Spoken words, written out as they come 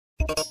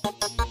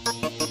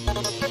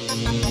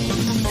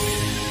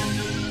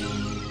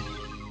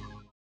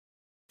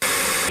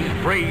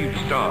Brave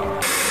Star.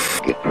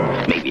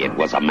 Maybe it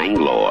was a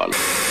Manglore.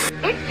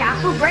 It's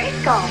Castle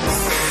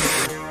Grayskull.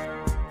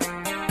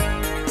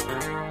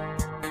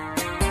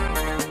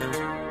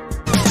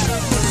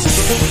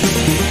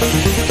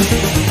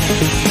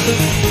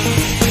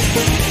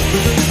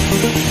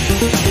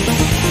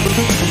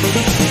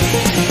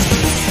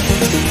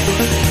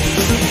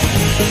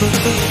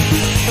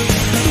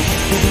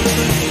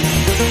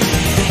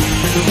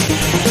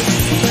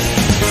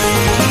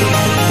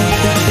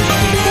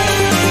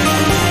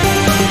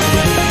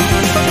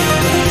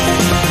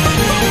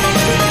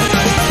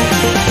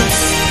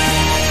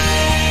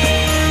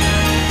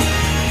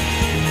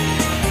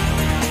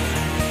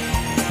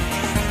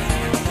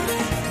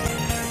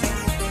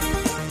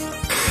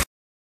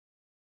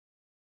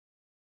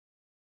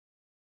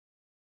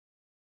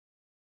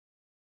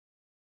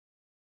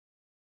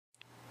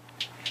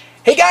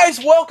 Hey guys,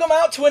 welcome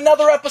out to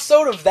another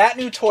episode of That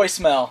New Toy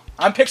Smell.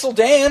 I'm Pixel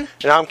Dan.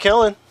 And I'm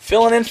Killen.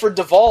 Filling in for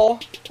Duvall.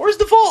 Where's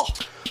Duvall?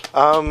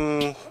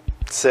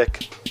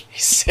 Sick.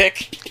 He's sick.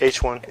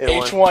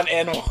 H1N1.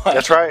 H1N1.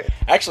 That's right.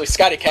 Actually,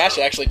 Scotty Cash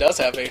actually does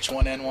have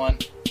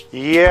H1N1.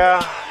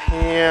 Yeah,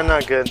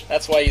 not good.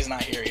 That's why he's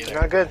not here either.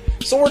 Not good.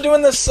 So we're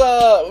doing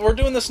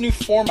this new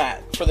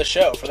format for the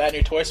show, for That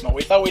New Toy Smell.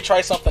 We thought we'd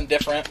try something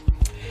different.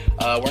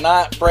 We're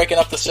not breaking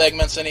up the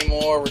segments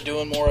anymore. We're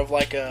doing more of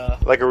like a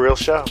real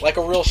show. Like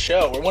a real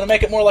show. We want to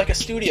make it more like a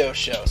studio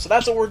show. So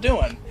that's what we're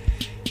doing.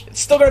 It's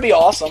still going to be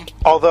awesome.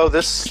 Although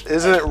this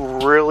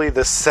isn't really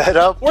the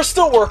setup. We're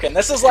still working.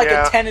 This is like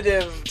a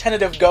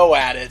tentative go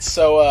at it.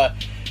 So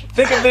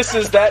think of this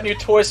as That New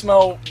Toy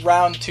Smell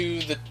round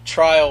 2, the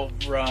trial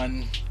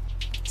run.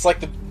 It's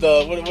like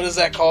the what is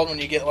that called when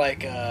you get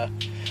like a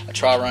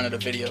trial run at a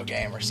video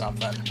game or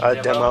something?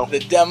 A demo. The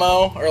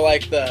demo or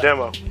like the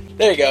demo.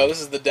 There you go. This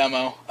is the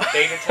demo.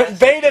 Beta test?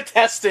 Beta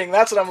testing.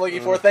 That's what I'm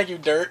looking for. Thank you,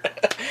 Dirt.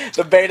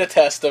 The beta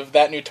test of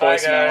That New Toy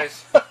Smell.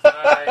 Guys.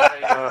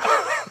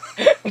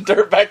 Hi.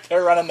 Dirt back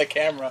there running the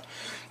camera.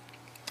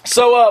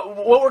 So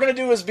what we're going to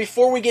do is,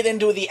 before we get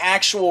into the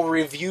actual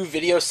review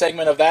video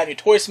segment of That New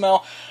Toy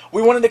Smell,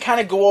 we wanted to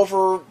kind of go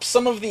over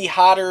some of the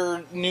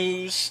hotter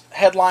news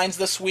headlines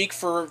this week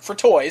for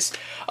toys.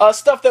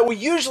 Stuff that we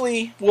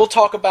usually will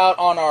talk about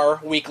on our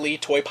weekly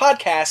toy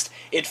podcast,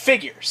 It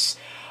Figures.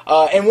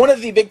 And one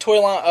of the big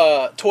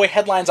toy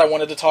headlines I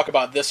wanted to talk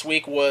about this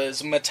week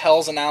was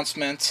Mattel's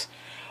announcement,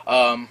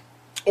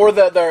 or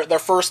their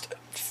first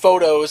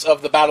photos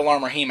of the Battle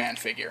Armor He-Man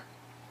figure.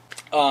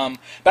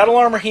 Battle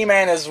Armor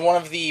He-Man is one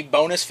of the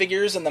bonus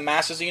figures in the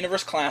Masters of the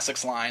Universe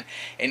Classics line,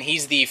 and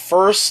he's the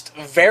first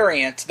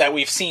variant that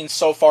we've seen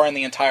so far in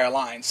the entire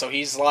line. So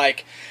he's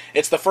like,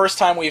 it's the first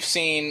time we've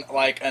seen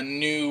like a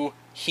new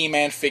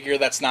He-Man figure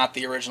that's not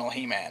the original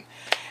He-Man.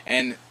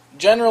 And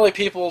generally,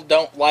 people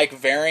don't like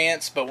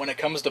variants, but when it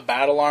comes to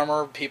Battle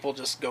Armor, people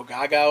just go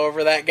gaga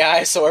over that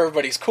guy, so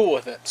everybody's cool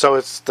with it. So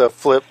it's the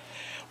flip?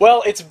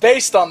 Well, it's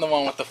based on the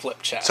one with the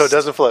flip chest. So it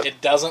doesn't flip?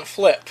 It doesn't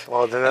flip.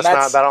 Well, then that's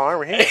not Battle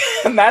Armor here.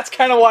 And that's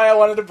kind of why I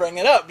wanted to bring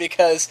it up,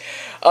 because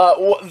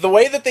the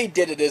way that they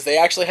did it is they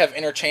actually have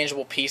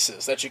interchangeable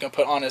pieces that you can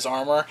put on his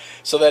armor,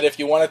 so that if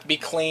you want it to be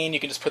clean, you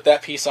can just put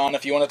that piece on.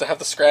 If you want it to have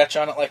the scratch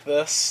on it like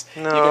this,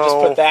 you can just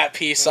put that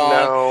piece on.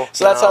 No,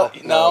 so that's how...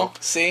 No?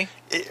 See?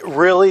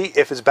 Really,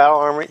 if it's Battle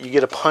Armor, you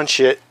get to punch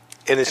it,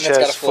 and its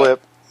chest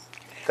flip.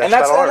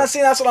 That's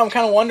what I'm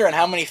kind of wondering,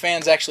 how many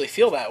fans actually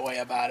feel that way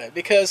about it,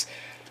 because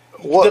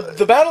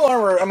the Battle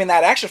Armor, I mean,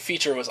 that action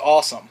feature was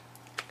awesome.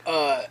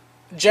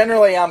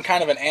 Generally, I'm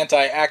kind of an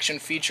anti-action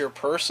feature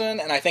person,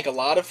 and I think a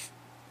lot of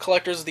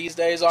collectors these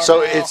days are.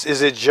 So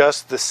is it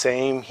just the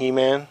same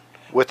He-Man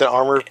with an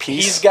armor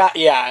piece?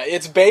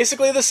 It's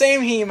basically the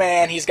same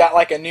He-Man. He's got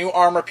like a new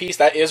armor piece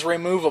that is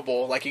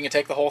removable. Like you can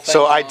take the whole thing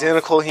off.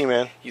 Identical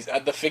He-Man.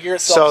 The figure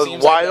itself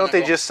seems why identical. don't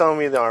they just sell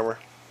me the armor?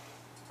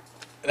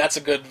 That's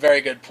a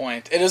very good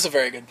point. It is a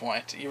very good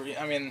point.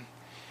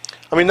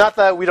 I mean, not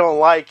that we don't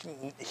like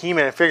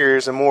He-Man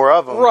figures and more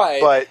of them, right?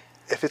 But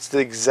if it's the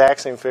exact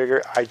same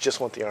figure, I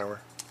just want the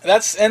armor.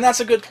 That's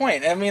a good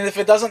point. I mean, if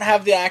it doesn't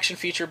have the action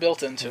feature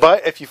built into it.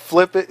 But if you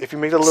flip it, if you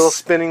make a little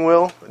spinning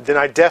wheel, then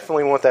I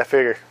definitely want that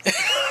figure.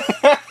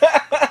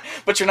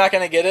 But you're not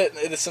going to get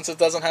it since it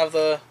doesn't have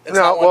the... It's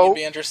not one you'd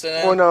be interested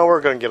in? Well, no,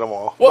 we're going to get them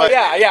all. Well, but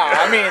yeah.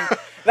 I mean,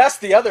 that's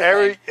the other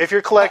thing. If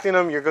you're collecting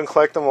them, you're going to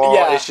collect them all.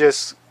 Yeah. It's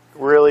just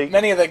really...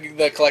 Many of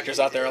the collectors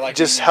out there are like...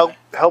 Just help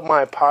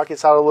my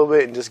pockets out a little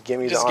bit and just give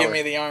me the armor. Just give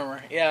me the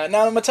armor. Yeah.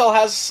 Now, Mattel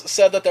has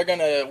said that they're going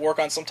to work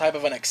on some type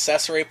of an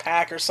accessory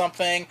pack or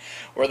something,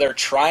 where they're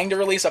trying to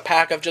release a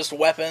pack of just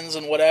weapons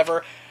and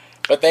whatever,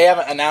 but they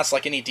haven't announced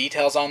like any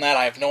details on that.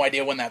 I have no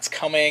idea when that's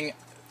coming.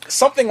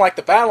 Something like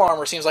the Battle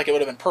Armor seems like it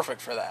would have been perfect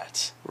for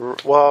that.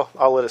 Well,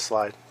 I'll let it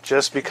slide.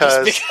 Just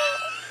because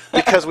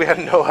we had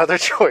no other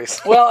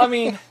choice. Well, I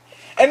mean...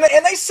 And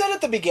they said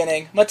at the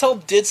beginning,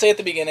 Mattel did say at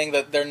the beginning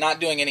that they're not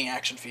doing any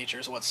action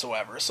features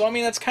whatsoever. So I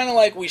mean, it's kind of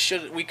like we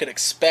could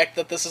expect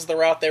that this is the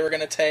route they were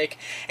going to take.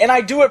 And I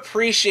do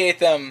appreciate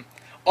them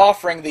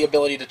offering the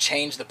ability to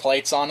change the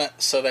plates on it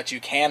so that you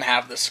can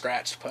have the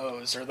scratched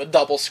pose or the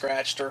double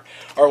scratched or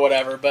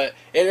whatever. But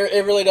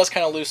it really does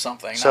kind of lose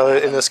something. So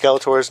in the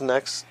Skeletors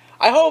next?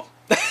 I hope.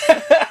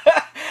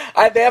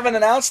 They haven't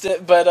announced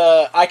it, but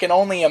I can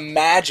only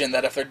imagine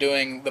that if they're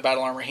doing the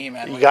Battle Armor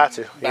He-Man, you got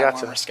to. Battle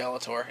Armor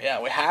Skeletor.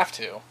 Yeah, we have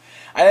to.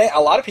 I think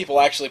a lot of people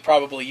actually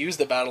probably use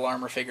the Battle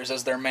Armor figures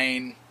as their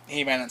main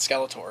He-Man and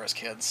Skeletor as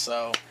kids,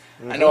 so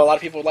I know a lot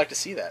of people would like to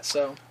see that.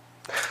 So,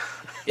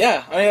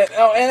 yeah, I mean,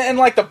 and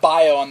like the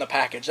bio on the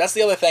package. That's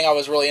the other thing I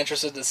was really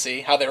interested to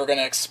see, how they were going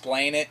to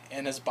explain it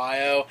in his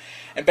bio.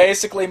 And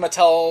basically,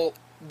 Mattel,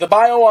 the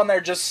bio on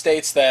there just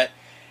states that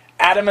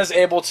Adam is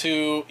able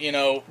to,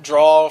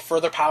 draw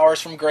further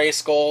powers from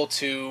Grayskull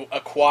to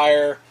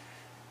acquire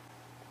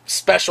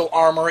special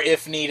armor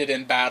if needed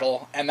in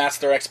battle, and that's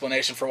their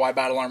explanation for why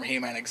Battle Armor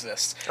He-Man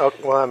exists. Oh,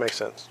 well, that makes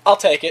sense. I'll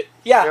take it.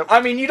 Yeah, yep.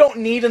 I mean, you don't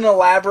need an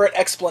elaborate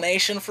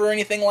explanation for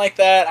anything like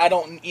that.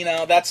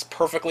 That's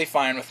perfectly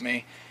fine with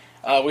me.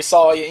 We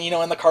saw,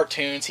 in the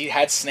cartoons, he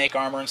had snake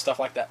armor and stuff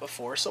like that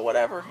before, so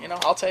whatever,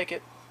 I'll take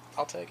it.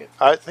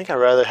 I think I'd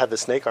rather have the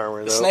snake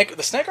armor, though.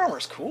 The snake armor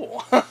is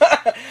cool.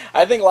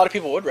 I think a lot of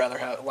people would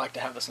rather like to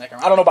have the snake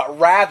armor. I don't know about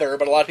rather,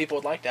 but a lot of people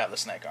would like to have the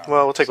snake armor.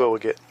 Well, we'll take what we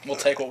get. We'll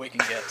take what we can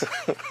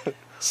get.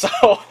 So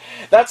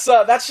that's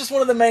just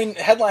one of the main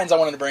headlines I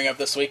wanted to bring up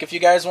this week. If you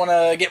guys want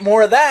to get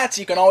more of that,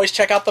 you can always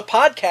check out the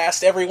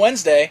podcast every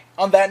Wednesday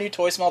on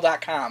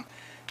thatnewtoysmell.com.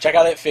 Check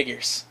out It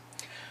Figures.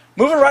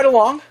 Moving right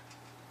along,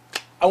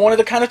 I wanted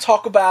to kind of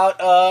talk about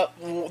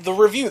the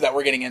review that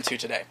we're getting into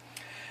today.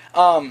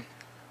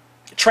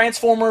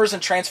 Transformers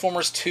and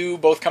Transformers 2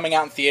 both coming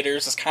out in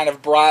theaters has kind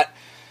of brought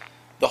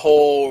the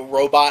whole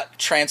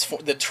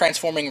the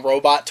transforming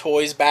robot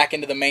toys back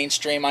into the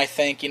mainstream, I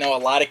think. A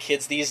lot of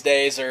kids these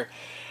days are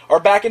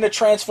back into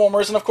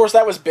Transformers, and of course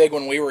that was big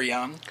when we were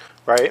young.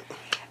 Right.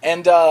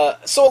 And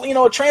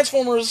so,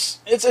 Transformers,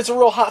 it's a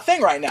real hot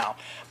thing right now.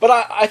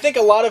 But I think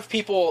a lot of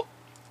people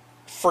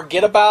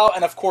forget about,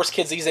 and of course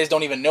kids these days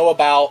don't even know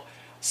about,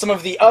 some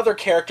of the other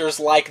characters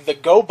like the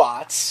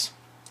GoBots.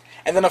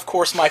 And then, of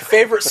course, my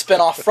favorite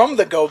spinoff from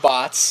the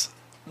GoBots,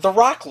 the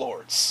Rock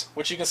Lords,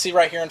 which you can see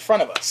right here in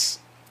front of us.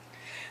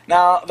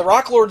 Now, the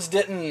Rock Lords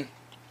didn't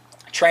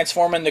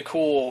transform into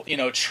cool,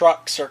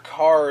 trucks or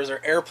cars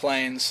or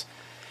airplanes.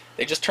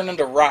 They just turned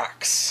into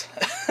rocks.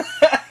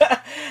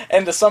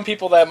 And to some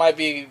people that might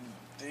be,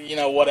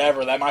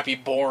 whatever, that might be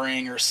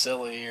boring or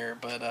silly,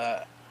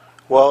 but...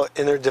 Well,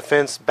 in their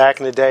defense, back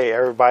in the day,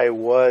 everybody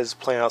was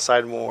playing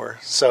outside more,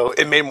 so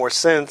it made more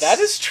sense. That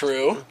is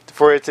true.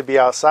 For it to be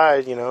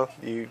outside,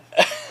 you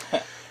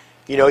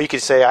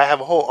could say, I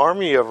have a whole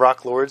army of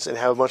Rock Lords and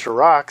have a bunch of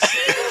rocks.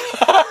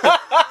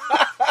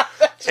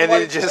 And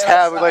then just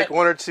have like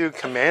one or two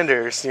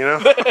commanders,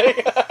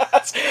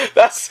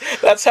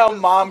 That's how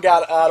Mom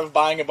got out of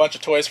buying a bunch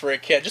of toys for a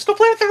kid. Just go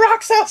play with the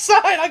rocks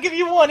outside. I'll give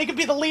you one. He could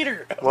be the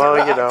leader. Well,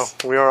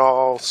 we were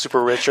all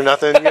super rich or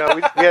nothing. We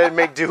had to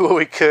make do what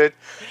we could.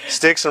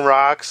 Sticks and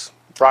rocks,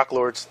 Rock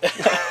Lords.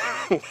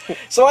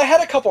 So I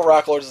had a couple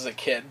Rock Lords as a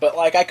kid, but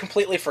I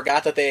completely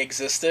forgot that they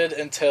existed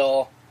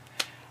until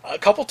a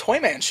couple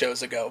Toyman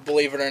shows ago,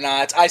 believe it or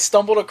not. I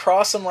stumbled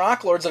across some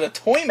Rock Lords at a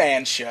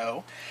Toyman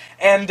show,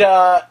 and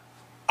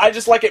I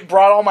just, it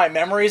brought all my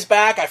memories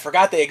back. I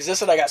forgot they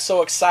existed. I got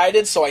so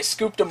excited, so I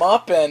scooped them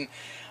up, and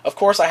of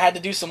course I had to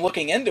do some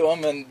looking into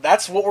them, and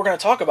that's what we're going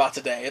to talk about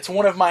today. It's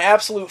one of my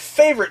absolute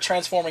favorite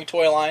transforming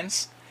toy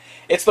lines.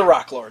 It's the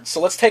Rock Lords. So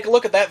let's take a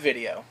look at that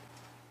video.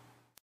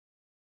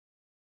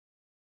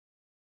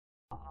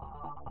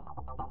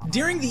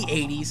 During the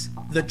 80s,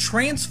 the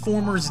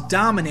Transformers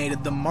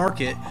dominated the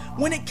market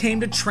when it came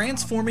to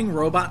transforming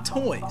robot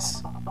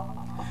toys.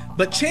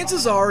 But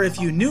chances are, if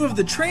you knew of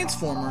the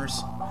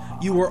Transformers,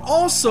 you were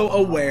also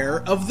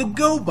aware of the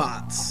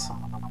GoBots.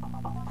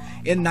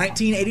 In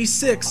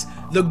 1986,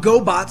 the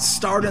GoBots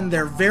starred in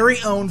their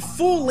very own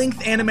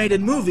full-length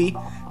animated movie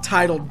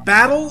titled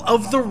Battle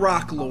of the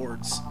Rock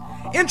Lords,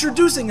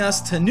 introducing us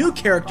to new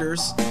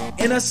characters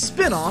in a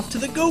spin-off to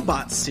the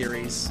GoBots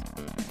series.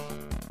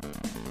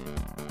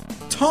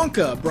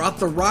 Tonka brought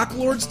the Rock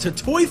Lords to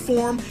toy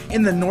form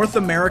in the North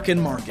American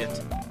market,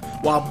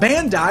 while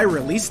Bandai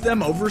released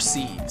them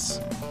overseas.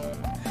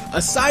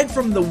 Aside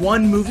from the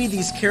one movie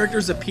these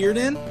characters appeared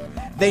in,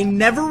 they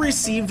never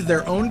received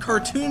their own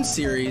cartoon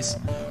series,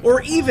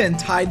 or even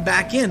tied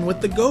back in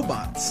with the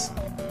GoBots.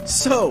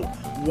 So,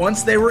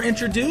 once they were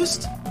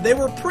introduced, they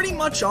were pretty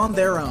much on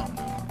their own.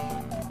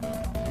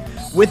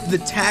 With the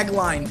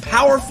tagline,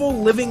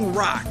 "Powerful Living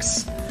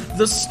Rocks,"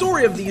 the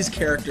story of these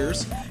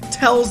characters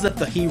tells that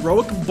the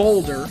heroic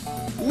Boulder,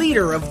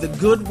 leader of the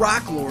good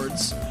Rock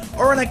Lords,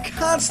 are in a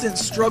constant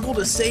struggle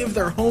to save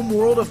their home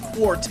world of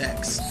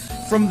Quartex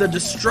from the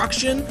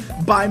destruction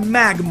by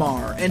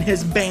Magmar and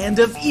his band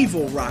of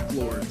evil Rock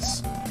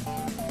Lords.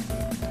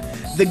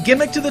 The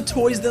gimmick to the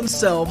toys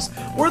themselves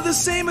were the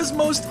same as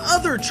most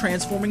other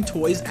transforming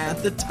toys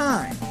at the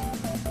time,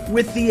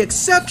 with the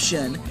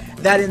exception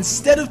that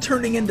instead of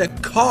turning into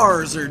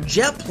cars or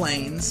jet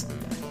planes,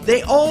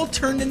 they all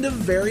turned into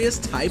various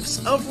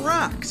types of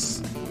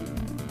rocks.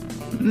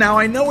 Now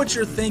I know what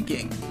you're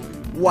thinking.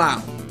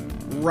 Wow,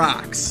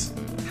 rocks.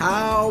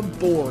 How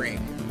boring.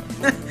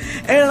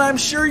 And I'm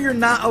sure you're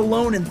not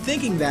alone in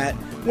thinking that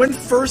when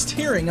first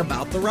hearing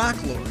about the Rock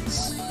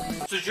Lords.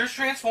 So does yours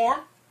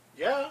transform?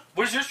 Yeah.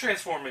 What does yours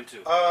transform into?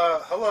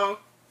 Hello.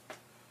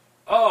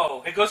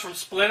 Oh, it goes from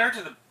Splinter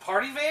to the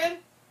party van?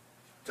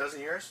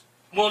 Doesn't yours?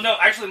 Well, no,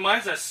 actually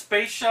mine's a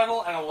space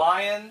shuttle and a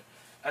lion,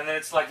 and then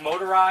it's like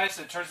motorized,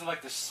 and it turns into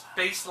like the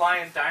space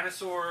lion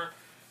dinosaur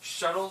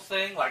shuttle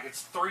thing. Like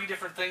it's 3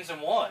 different things in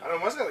one. I don't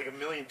know, mine's got like a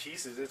million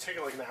pieces. It'd take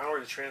like an hour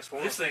to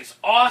transform. This thing's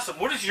awesome.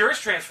 What does yours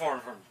transform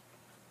from?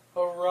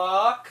 A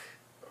rock?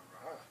 A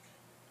rock.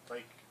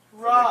 Like,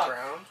 rock. From the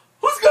ground?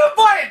 Who's gonna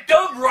buy a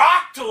dumb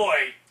rock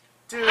toy?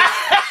 Dude.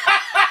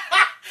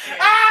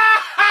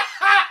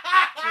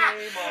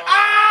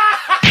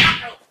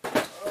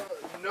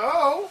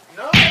 No.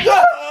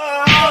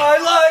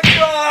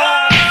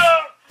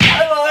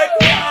 I like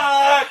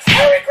rocks! I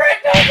regret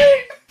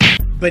nothing!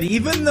 But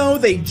even though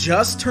they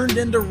just turned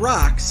into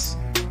rocks,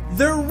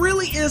 there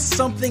really is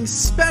something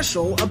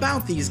special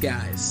about these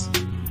guys.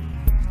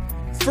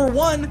 For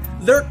one,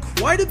 they're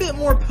quite a bit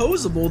more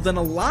posable than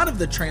a lot of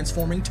the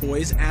transforming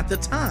toys at the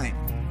time.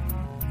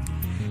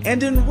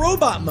 And in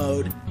robot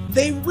mode,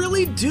 they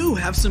really do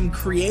have some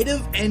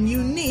creative and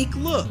unique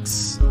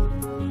looks.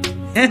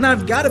 And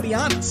I've got to be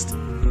honest,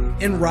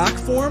 in rock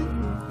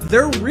form,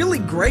 they're really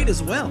great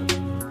as well.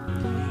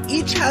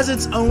 Each has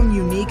its own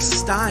unique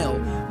style,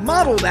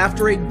 modeled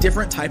after a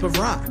different type of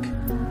rock.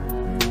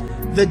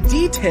 The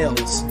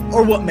details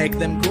are what make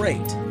them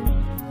great.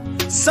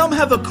 Some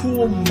have a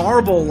cool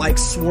marble-like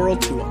swirl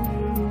to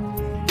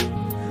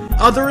them.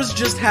 Others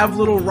just have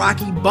little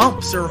rocky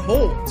bumps or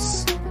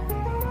holes.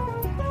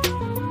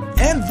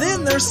 And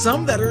then there's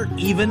some that are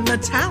even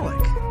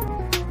metallic.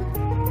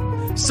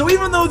 So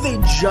even though they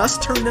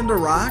just turned into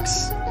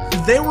rocks,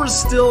 they were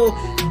still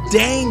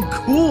dang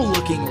cool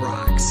looking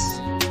rocks.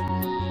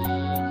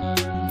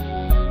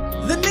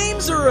 The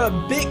names are a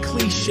bit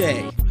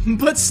cliche,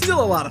 but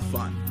still a lot of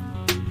fun.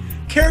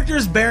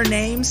 Characters bear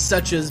names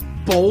such as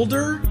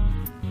Boulder,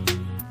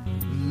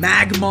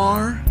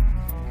 Magmar,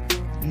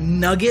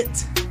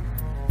 Nugget,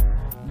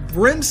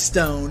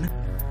 Brimstone,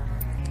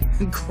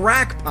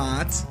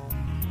 Crackpot,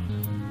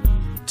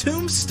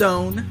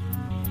 Tombstone,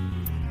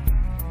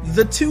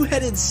 the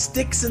Two-Headed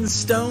Sticks and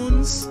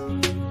Stones,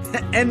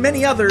 and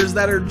many others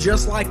that are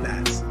just like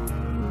that.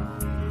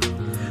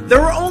 There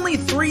were only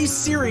 3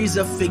 series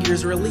of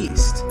figures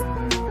released,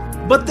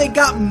 but they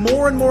got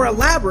more and more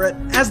elaborate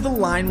as the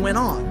line went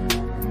on.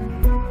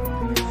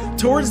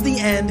 Towards the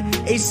end,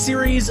 a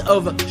series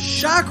of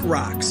Shock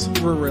Rocks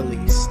were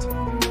released.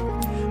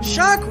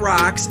 Shock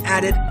Rocks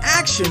added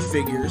action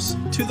figures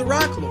to the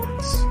Rock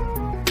Lords.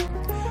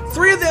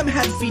 3 of them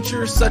had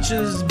features such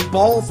as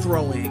ball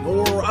throwing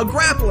or a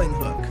grappling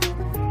hook,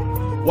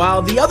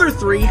 while the other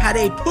 3 had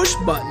a push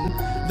button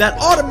that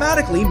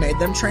automatically made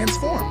them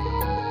transform.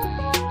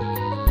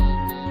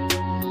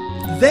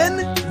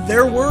 Then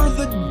there were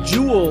the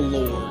Jewel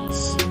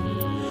Lords.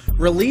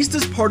 Released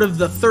as part of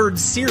the 3rd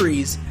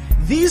series,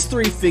 these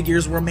 3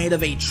 figures were made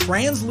of a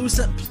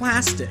translucent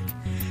plastic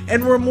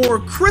and were more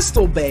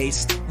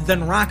crystal-based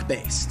than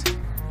rock-based.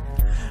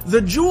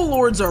 The Jewel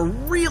Lords are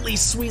really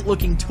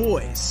sweet-looking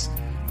toys,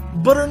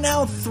 but are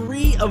now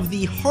 3 of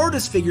the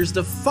hardest figures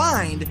to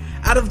find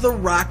out of the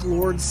Rock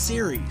Lord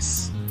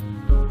series.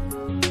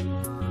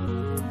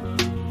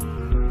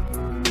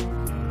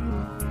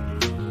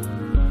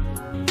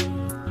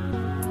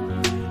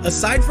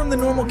 Aside from the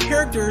normal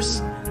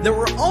characters, there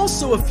were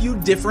also a few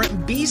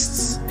different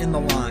beasts in the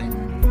line.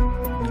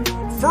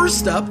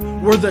 First up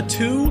were the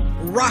 2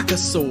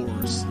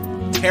 Rockosaurs,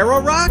 Terra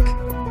Rock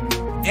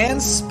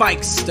and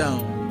Spike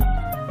Stone.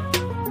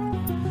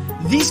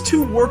 These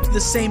 2 worked the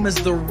same as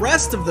the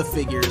rest of the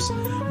figures,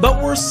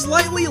 but were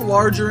slightly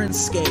larger in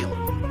scale.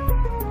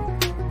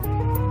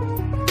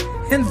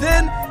 And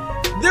then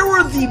there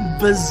were the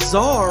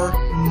bizarre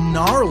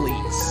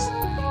Gnarlies.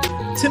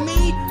 To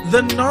me,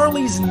 the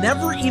Gnarlies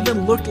never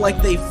even looked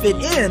like they fit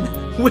in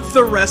with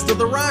the rest of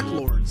the Rock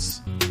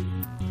Lords.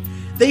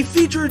 They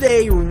featured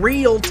a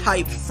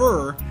reel-type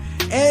fur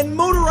and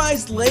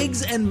motorized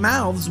legs and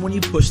mouths when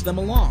you push them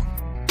along.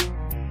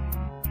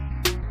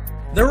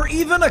 There were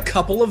even a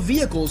couple of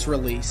vehicles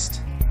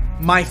released.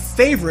 My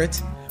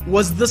favorite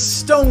was the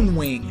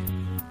Stonewing.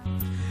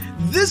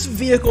 This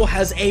vehicle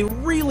has a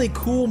really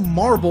cool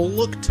marble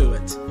look to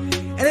it,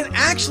 and it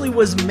actually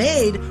was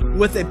made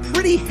with a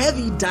pretty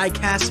heavy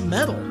die-cast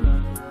metal.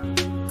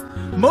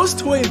 Most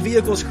toy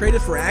vehicles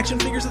created for action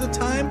figures at the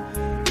time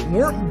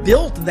weren't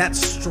built that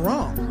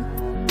strong.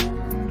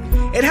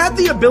 It had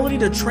the ability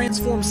to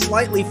transform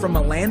slightly from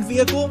a land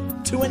vehicle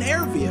to an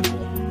air vehicle.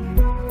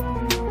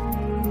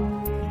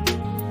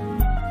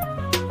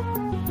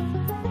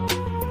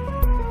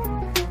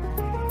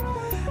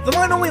 The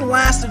line only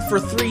lasted for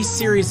 3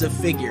 series of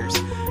figures,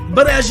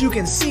 but as you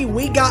can see,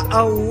 we got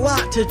a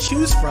lot to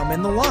choose from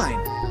in the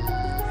line.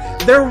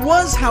 There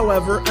was,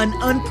 however, an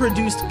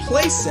unproduced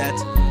playset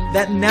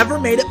that never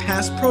made it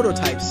past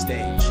prototype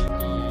stage.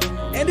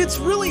 And it's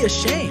really a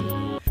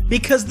shame,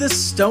 because this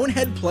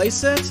Stonehead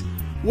playset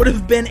would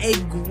have been a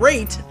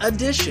great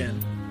addition.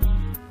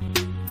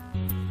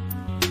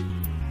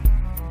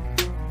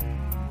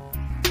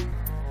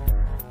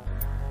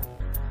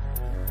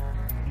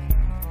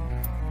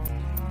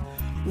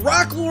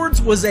 Rock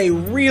Lords was a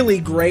really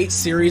great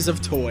series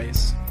of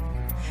toys.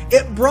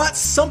 It brought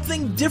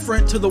something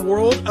different to the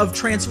world of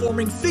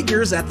transforming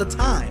figures at the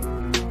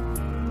time.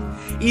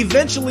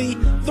 Eventually,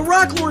 the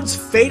Rock Lords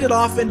faded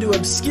off into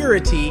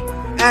obscurity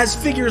as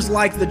figures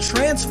like the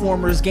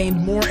Transformers gained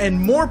more and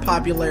more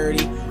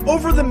popularity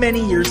over the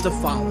many years to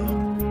follow.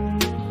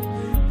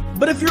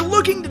 But if you're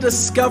looking to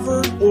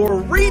discover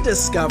or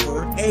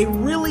rediscover a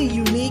really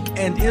unique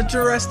and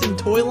interesting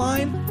toy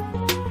line,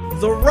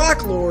 the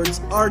Rock Lords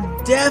are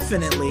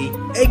definitely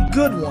a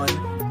good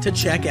one to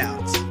check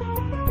out.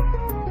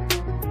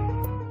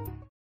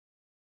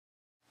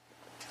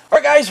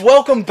 Alright guys,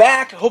 welcome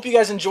back. Hope you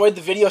guys enjoyed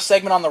the video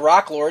segment on the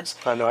Rock Lords.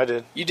 I know I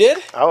did. You did?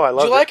 Oh, I loved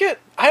it. Did you like it?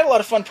 I had a lot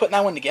of fun putting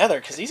that one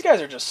together because these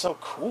guys are just so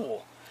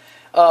cool.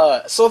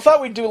 So I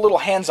thought we'd do a little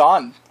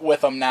hands-on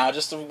with them now,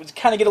 just to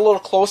kind of get a little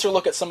closer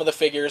look at some of the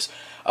figures.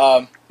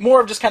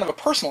 More of just kind of a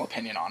personal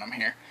opinion on them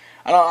here.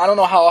 I don't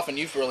know how often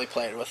you've really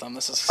played with them.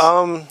 This is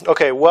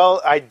okay.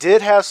 Well, I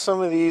did have some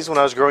of these when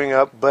I was growing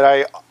up,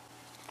 but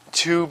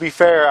to be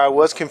fair, I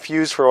was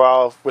confused for a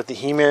while with the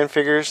He-Man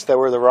figures that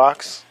were the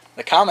rocks.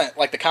 the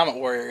Comet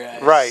Warrior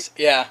guys. Right.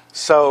 Yeah.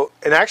 So,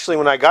 and actually,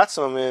 when I got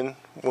some in,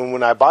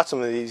 when I bought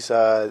some of these,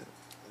 I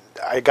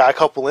got a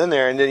couple in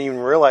there and didn't even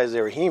realize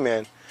they were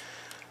He-Man.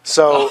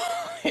 So,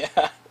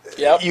 yeah.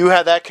 Yep. You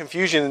had that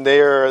confusion.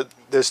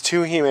 There's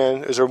two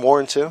He-Man. Is there more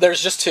than two?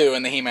 There's just two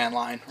in the He-Man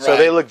line. Right. So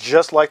they look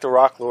just like the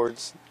Rock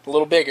Lords. A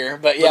little bigger,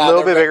 but yeah, a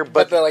little bit bigger,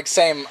 but they're like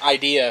same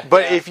idea.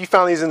 But yeah. if you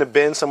found these in the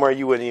bin somewhere,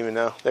 you wouldn't even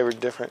know they were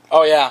different.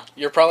 Oh yeah,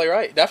 you're probably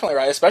right. Definitely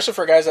right, especially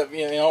for guys that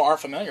aren't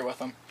familiar with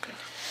them.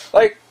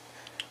 Like,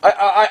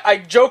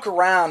 I joke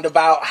around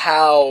about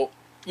how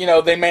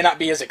they may not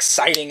be as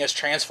exciting as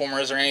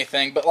Transformers or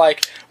anything, but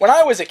like when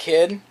I was a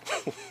kid,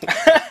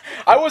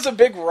 I was a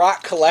big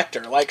rock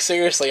collector. Like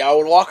seriously, I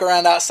would walk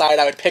around outside,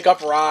 I would pick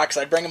up rocks,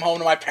 I'd bring them home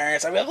to my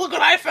parents. I'd be like, "Look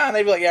what I found!"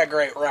 They'd be like, "Yeah,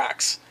 great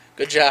rocks,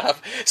 good job."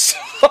 So,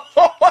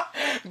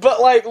 but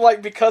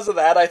like because of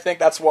that, I think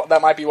that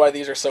might be why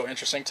these are so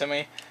interesting to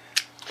me.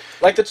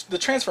 Like the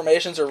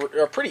transformations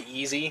are pretty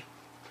easy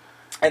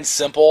and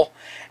simple,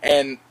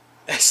 and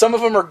some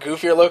of them are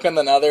goofier looking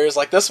than others.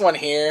 Like this one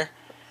here.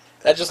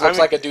 That just looks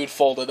like a dude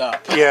folded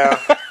up. Yeah.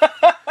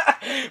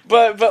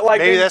 but like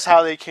maybe that's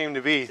how they came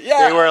to be.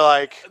 Yeah, they were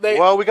like,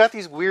 well, we got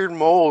these weird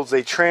molds.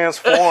 They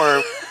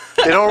transform.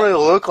 They don't really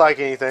look like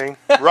anything.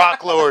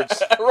 Rock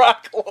Lords.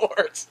 Rock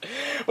Lords.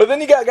 But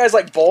then you got guys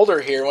like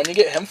Boulder here. When you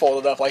get him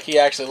folded up, like he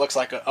actually looks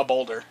like a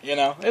boulder.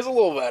 It's a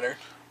little better.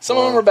 Some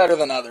of them are better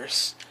than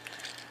others.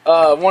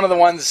 One of the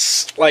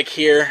ones like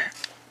here,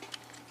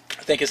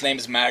 I think his name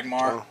is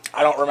Magmar. Oh.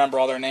 I don't remember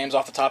all their names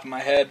off the top of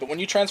my head. But when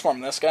you transform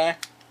this guy.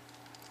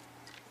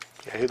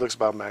 Yeah, he looks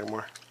about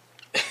Magmar.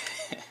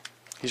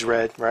 He's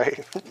red,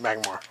 right?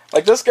 Magmar.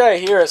 Like this guy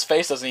here, his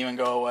face doesn't even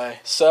go away.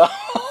 So,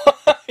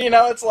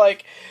 it's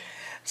like,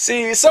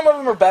 see, some of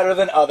them are better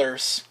than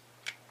others.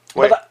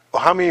 Wait,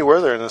 how many were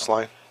there in this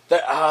line?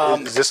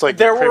 Is this like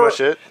pretty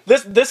much it?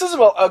 This is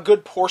a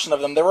good portion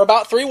of them. There were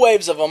about 3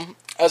 waves of them,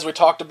 as we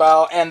talked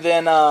about, and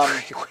then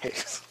 3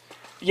 waves.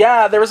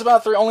 Yeah, there was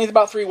only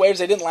about 3 waves.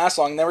 They didn't last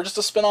long. They were just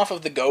a spin-off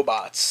of the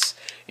GoBots.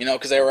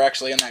 Because they were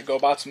actually in that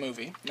GoBots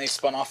movie. And they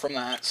spun off from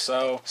that,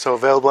 so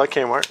available at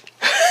Kmart.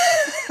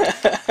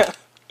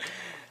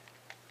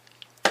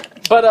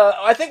 But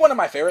I think one of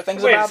my favorite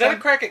things about is that a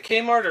crack at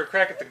Kmart or a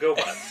crack at the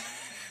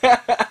GoBots?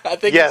 I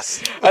think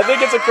yes. I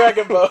think it's a crack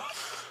at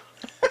both.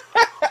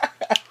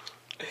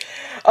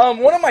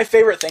 One of my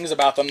favorite things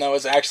about them, though,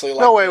 is actually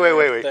like... No, wait.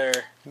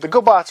 The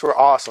GoBots were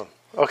awesome.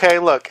 Okay,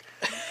 look.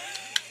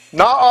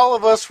 Not all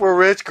of us were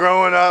rich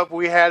growing up.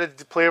 We had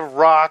to play with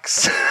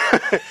rocks.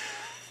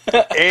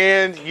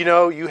 And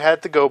you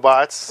had the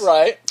GoBots,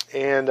 right?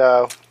 And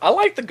I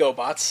like the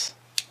GoBots.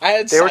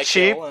 They were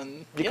cheap.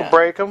 And, you could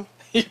break them.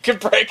 You could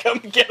break them,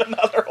 get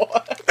another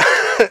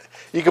one.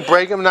 You could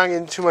break them, not get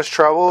in too much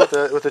trouble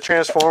with the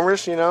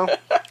Transformers.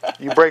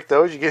 You break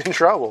those, you get in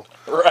trouble.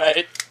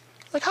 Right.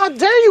 Like, how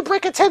dare you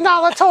break a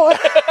 $10 toy?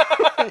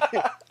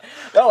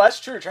 No, that's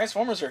true.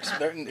 Transformers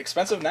they're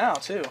expensive now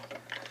too.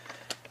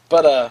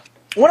 But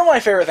one of my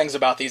favorite things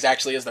about these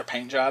actually is their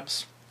paint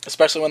jobs.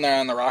 Especially when they're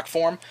on the rock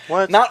form.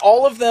 What? Not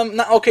all of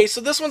them. Okay,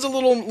 so this one's a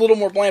little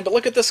more bland, but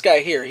look at this guy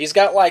here. He's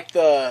got like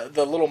the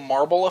little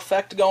marble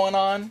effect going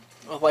on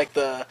with like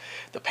the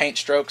paint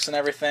strokes and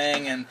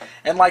everything,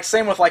 and like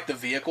same with like the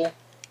vehicle.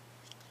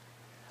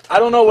 I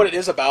don't know what it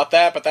is about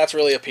that, but that's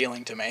really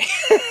appealing to me,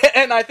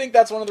 and I think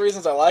that's one of the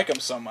reasons I like them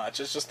so much.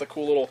 It's just the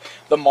cool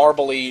the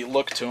marbly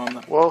look to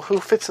them. Well,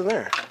 who fits in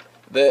there?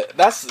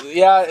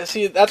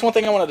 See, that's one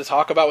thing I wanted to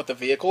talk about with the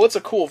vehicle. It's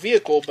a cool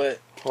vehicle, but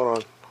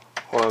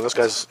Hold on, this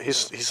guy's he's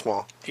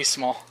small. He's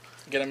small.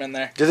 Get him in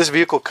there. Did this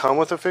vehicle come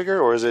with a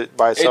figure, or is it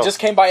by itself? It just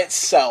came by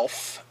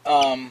itself.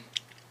 I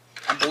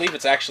believe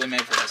it's actually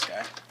made for this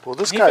guy. Well,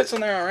 he fits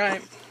in there all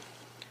right.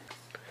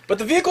 But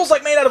the vehicle's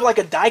like made out of like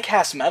a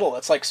die-cast metal.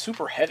 It's like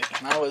super heavy,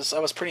 and I was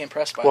pretty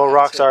impressed by. Well, that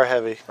rocks too. are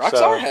heavy. Rocks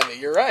so. are heavy.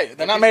 You're right.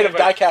 They're not made of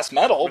die-cast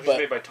metal, Which but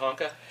is made by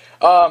Tonka.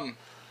 Bandai.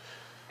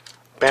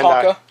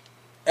 Tonka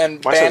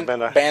and Mine says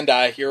Bandai.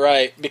 Bandai. You're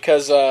right,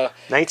 because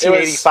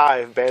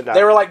 1985 Bandai.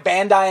 they were like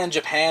Bandai in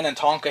Japan and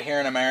Tonka here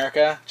in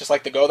America, just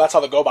like the Go. That's how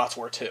the GoBots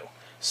were too.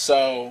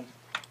 So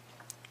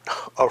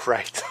Oh,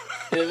 right.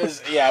 it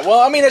was, yeah.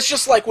 Well, I mean, it's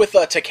just like with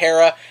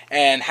Takara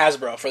and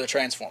Hasbro for the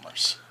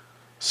Transformers.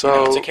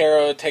 So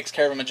Takara takes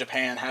care of him in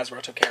Japan.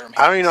 Hasbro took care of him.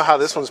 I don't even know how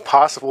this one's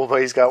possible,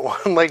 but he's got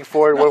one leg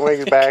forward, one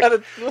leg back.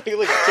 Look, turn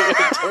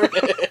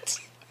it.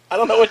 I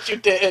don't know what you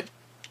did.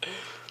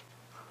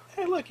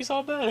 Hey, look, he's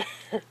all better.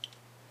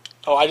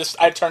 Oh,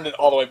 I turned it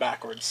all the way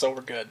backwards, so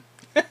we're good.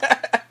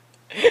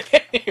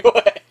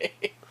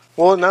 Anyway.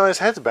 Well, now his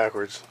head's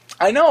backwards.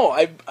 I know.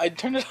 I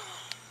turned it.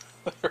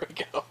 There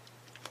we go.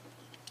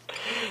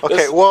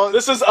 Okay, well,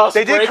 this is us.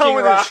 They did come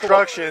with breaking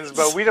instructions,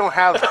 but we don't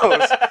have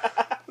those.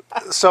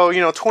 So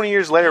 20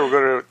 years later, we're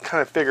going to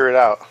kind of figure it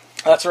out.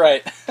 That's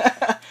right.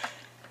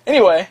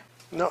 Anyway.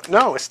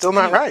 No, it's still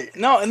not right.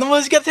 No, and then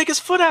he's got to take his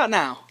foot out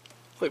now.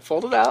 Look,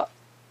 fold it out.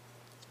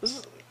 This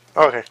is.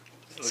 Okay.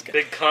 This is a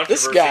big controversy.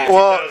 This guy. In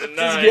Well,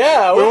 2009.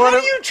 Yeah. We Well, wanna-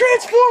 how do you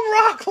transform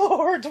Rock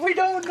Lords? We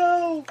don't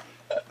know.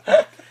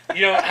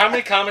 How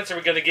many comments are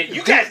we going to get?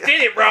 You guys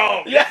did it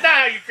wrong. That's not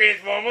how you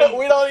transform them.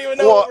 We don't even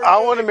know. Well, what we're I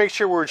doing. want to make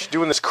sure we're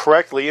doing this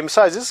correctly. And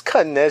besides, this is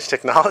cutting-edge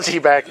technology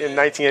back in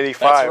 1985.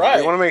 That's right.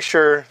 We want to make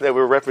sure that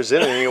we're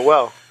representing it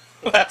well.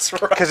 That's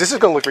right. Because this is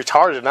going to look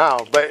retarded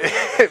now. But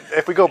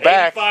if we go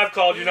back, 85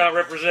 called you not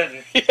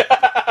representing.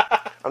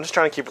 I'm just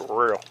trying to keep it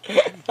real. Keep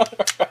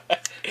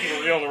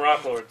it real on the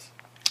Rock Lords.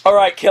 All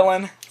right,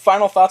 Killen.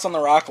 Final thoughts on the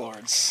Rock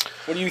Lords.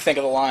 What do you think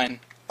of the line?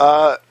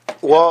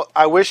 Well,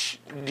 I wish...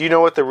 Do you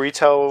know what the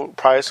retail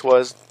price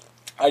was?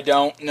 I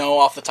don't know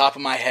off the top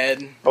of my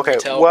head. Okay,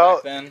 Retail well,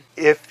 back then.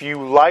 if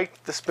you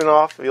like the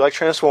spin-off, if you like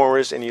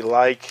Transformers, and you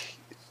like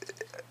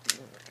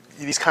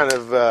these kind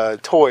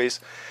of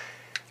toys,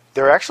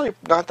 they're actually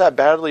not that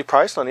badly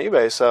priced on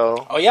eBay,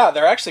 so... Oh yeah,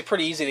 they're actually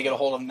pretty easy to get a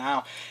hold of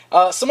now.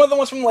 Some of the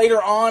ones from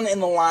later on in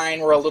the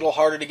line were a little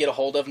harder to get a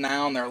hold of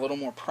now, and they're a little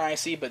more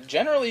pricey. But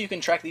generally, you can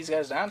track these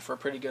guys down for a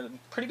pretty good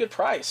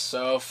price.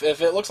 So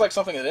if it looks like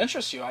something that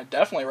interests you, I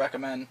definitely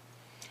recommend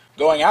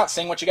going out,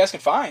 seeing what you guys can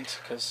find.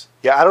 Cause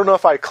Yeah, I don't know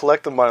if I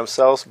collect them by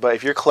themselves, but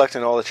if you're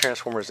collecting all the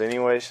Transformers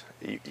anyways,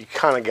 you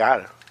kind of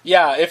got it.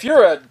 yeah, if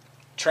you're a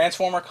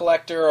Transformer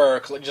collector or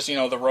just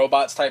the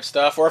robots type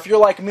stuff, or if you're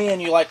like me and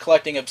you like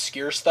collecting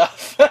obscure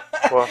stuff,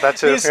 Well,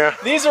 that's it.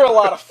 these are a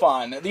lot of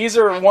fun. These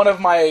are one of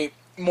my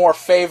more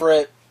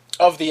favorite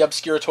of the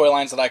obscure toy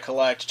lines that I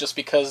collect, just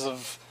because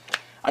of,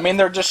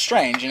 they're just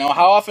strange.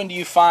 How often do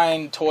you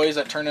find toys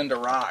that turn into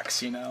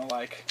rocks?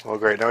 Well,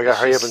 great. Now we got to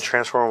hurry up and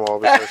transform them all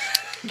because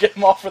Get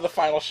them all for the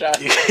final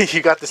shot.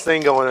 you got this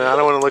thing going, and I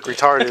don't want to look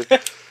retarded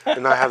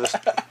and not have this.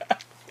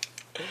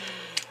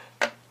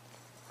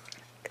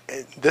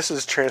 This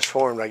is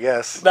transformed, I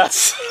guess.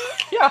 That's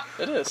yeah,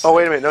 it is. Oh,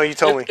 wait a minute. No, you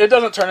told me. It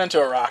doesn't turn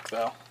into a rock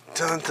though.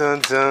 Dun,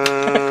 dun,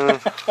 dun.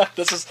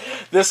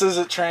 This is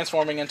it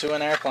transforming into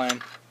an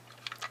airplane.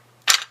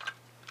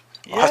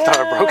 Oh, I thought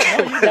I broke it.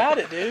 No, you got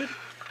it, dude.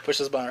 Push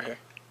this button right here.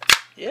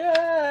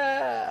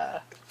 Yeah.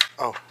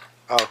 Oh,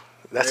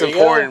 that's There you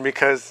important go. There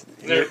because...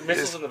 are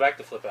missiles in the back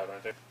to flip out,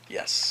 aren't there?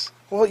 Yes.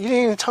 Well, you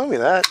didn't even tell me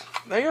that.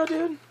 There you go,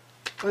 dude.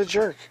 What a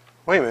jerk.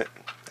 Wait a minute.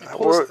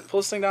 Pull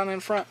this thing down in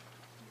front.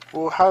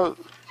 Well, how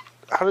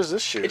does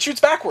this shoot? It shoots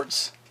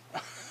backwards.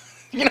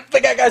 You don't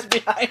think that guy's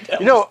behind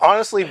him?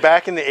 Honestly,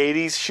 back in the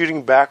 80s,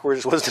 shooting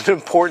backwards was an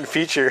important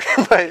feature.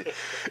 But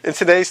in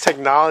today's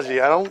technology, you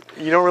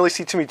don't really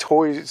see too many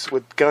toys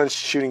with guns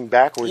shooting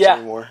backwards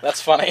anymore.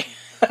 That's funny.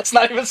 That's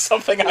not even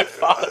something I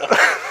thought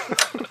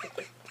of.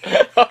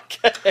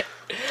 Okay.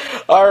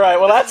 All right.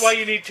 Well, that's why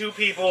you need two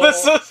people.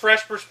 This is-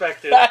 Fresh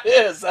perspective.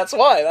 That's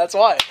why.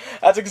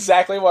 That's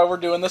exactly why we're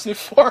doing this new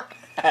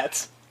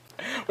format.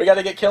 We got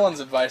to get Killen's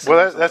advice.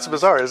 Well, that's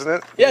bizarre, isn't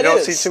it? Yeah, you don't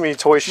it see is. too many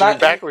toys shooting Not-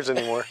 backwards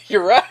anymore.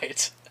 You're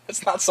right.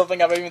 It's not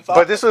something I've even thought.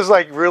 But this was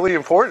really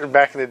important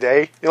back in the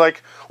day. You're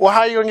like, well, how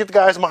are you gonna get the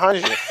guys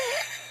behind you?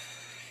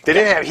 They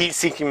didn't have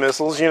heat-seeking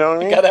missiles. You know what I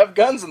mean? You gotta have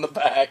guns in the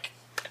back.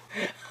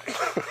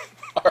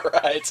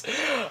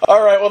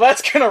 All right. Well,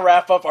 that's gonna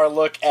wrap up our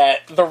look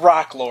at the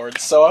Rock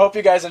Lords. So I hope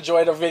you guys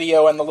enjoyed our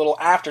video and the little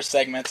after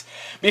segments.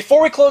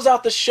 Before we close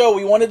out the show,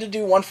 we wanted to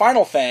do one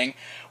final thing,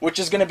 which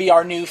is going to be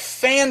our new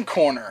fan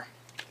corner.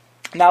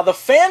 Now, the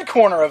fan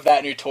corner of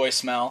that new toy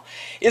smell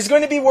is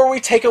going to be where we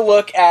take a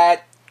look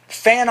at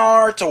fan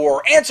art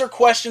or answer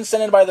questions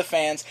sent in by the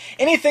fans.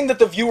 Anything that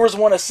the viewers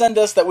want to send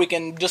us that we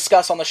can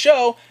discuss on the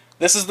show,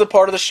 this is the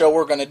part of the show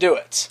we're going to do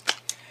it.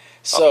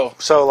 So,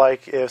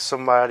 like if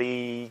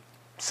somebody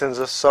sends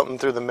us something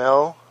through the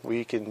mail,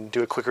 we can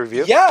do a quick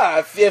review.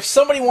 Yeah, if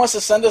somebody wants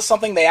to send us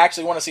something they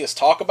actually want to see us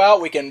talk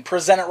about, we can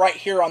present it right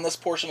here on this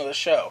portion of the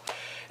show.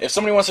 If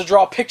somebody wants to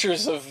draw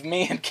pictures of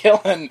me and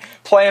Killen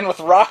playing with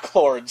rock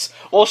lords,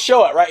 we'll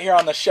show it right here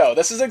on the show.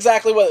 This is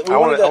exactly what we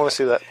wanted to... I want to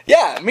see that.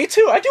 Yeah, me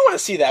too. I do want to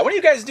see that. When do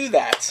you guys do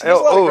that? There's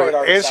a lot of great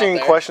artists answering out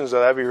there. questions, though,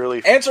 that'd be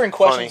really Answering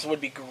questions funny.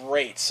 would be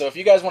great. So if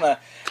you guys want to...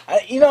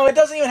 you know, it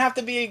doesn't even have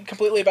to be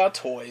completely about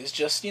toys.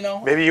 Just, you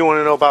know... Maybe you want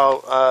to know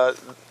about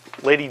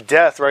Lady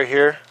Death right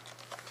here.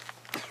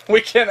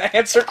 We can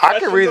answer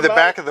questions I can read the about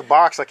back it. of the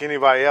box like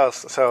anybody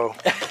else, so...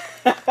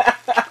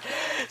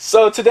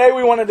 So today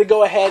we wanted to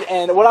go ahead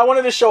and what I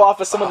wanted to show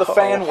off is some of the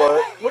fan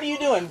work. What are you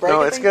doing? Breaking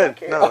No, it's things good. back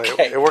here? No,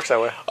 okay. it works that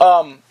way.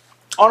 On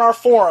our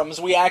forums,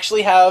 we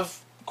actually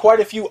have quite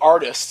a few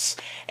artists,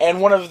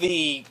 and one of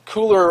the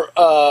cooler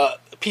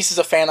pieces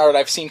of fan art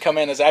I've seen come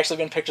in has actually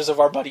been pictures of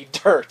our buddy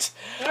Dirt.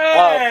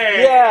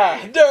 Hey!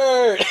 Yeah,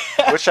 Dirt.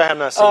 Which I have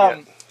not seen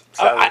yet.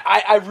 sadly.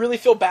 I really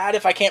feel bad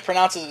if I can't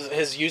pronounce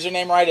his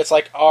username right. It's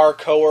like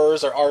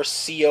R-Coers or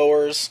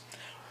R-C-Oers.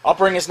 I'll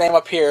bring his name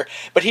up here.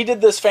 But he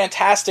did this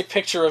fantastic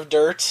picture of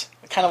Dirt,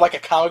 kind of like a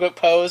comic book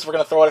pose. We're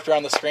going to throw it up here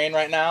on the screen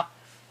right now.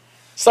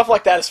 Stuff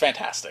like that is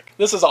fantastic.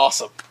 This is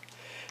awesome.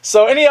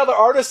 So any other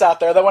artists out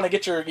there that want to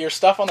get your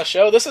stuff on the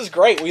show, this is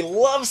great. We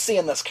love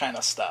seeing this kind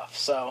of stuff.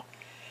 So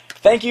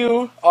thank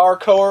you,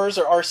 R-Coers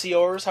or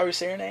R-C-Oers, how you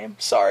say your name?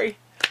 Sorry.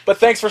 But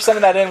thanks for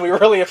sending that in. We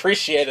really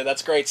appreciate it.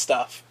 That's great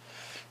stuff.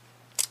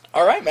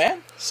 All right,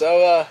 man.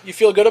 So you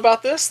feel good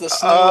about this?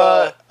 This new,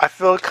 I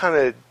feel kind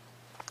of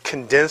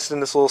condensed in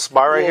this little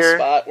spot right Little here.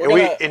 spot.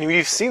 And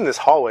we've seen this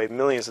hallway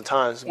millions of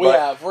times. We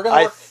have. We're gonna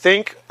I work-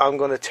 think I'm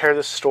going to tear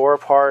this store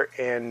apart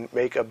and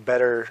make a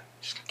better...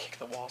 just kick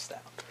the walls down.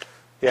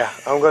 Yeah,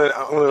 I'm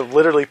gonna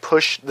literally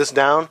push this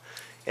down,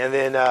 and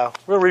then we're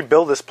gonna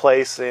rebuild this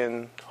place,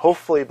 and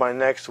hopefully by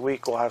next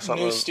week we'll have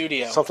something New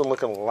studio. something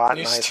looking a lot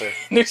New, nicer.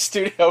 new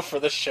studio for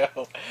the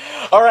show.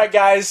 All right,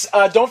 guys.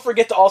 Don't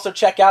forget to also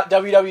check out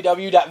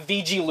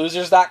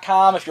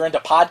www.vglosers.com if you're into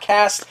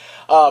podcasts,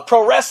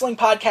 pro wrestling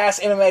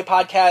podcasts, MMA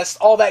podcasts,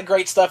 all that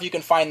great stuff you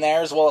can find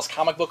there, as well as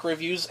comic book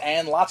reviews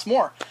and lots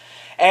more.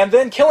 And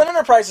then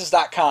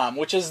KillenEnterprises.com,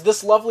 which is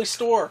this lovely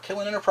store,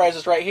 Killen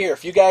Enterprises right here.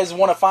 If you guys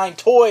want to find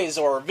toys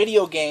or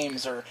video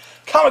games or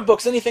comic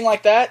books, anything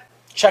like that,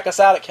 check us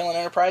out at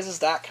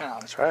KillenEnterprises.com.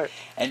 That's right.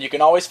 And you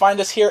can always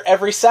find us here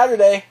every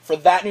Saturday for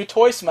That New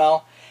Toy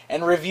Smell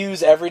and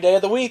reviews every day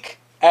of the week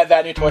at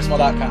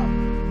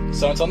ThatNewToySmell.com.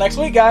 So until next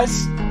week,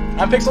 guys,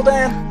 I'm Pixel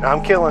Dan.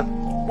 I'm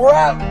Killen. We're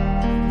out.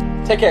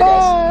 Take care,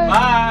 guys.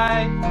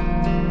 Bye.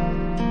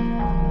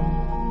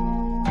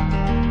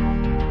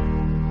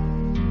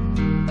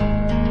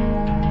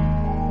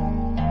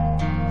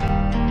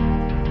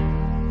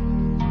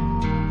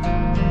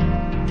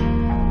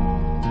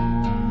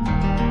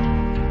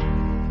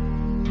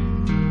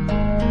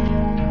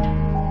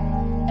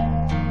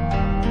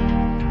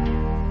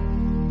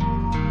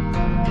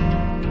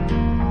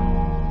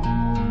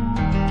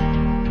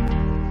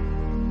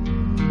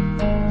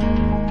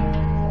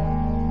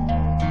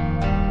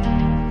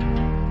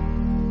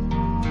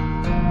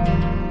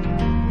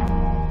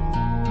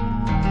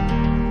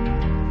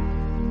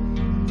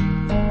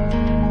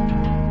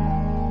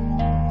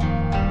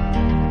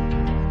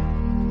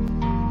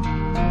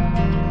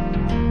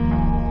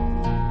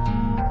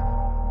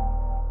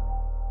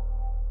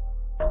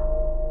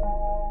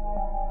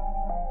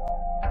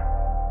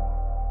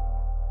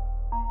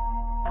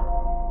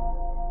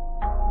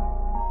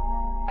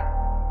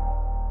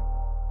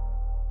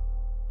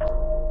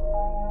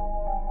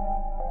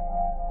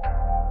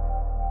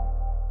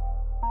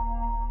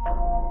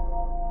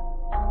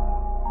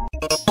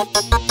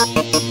 Thank you.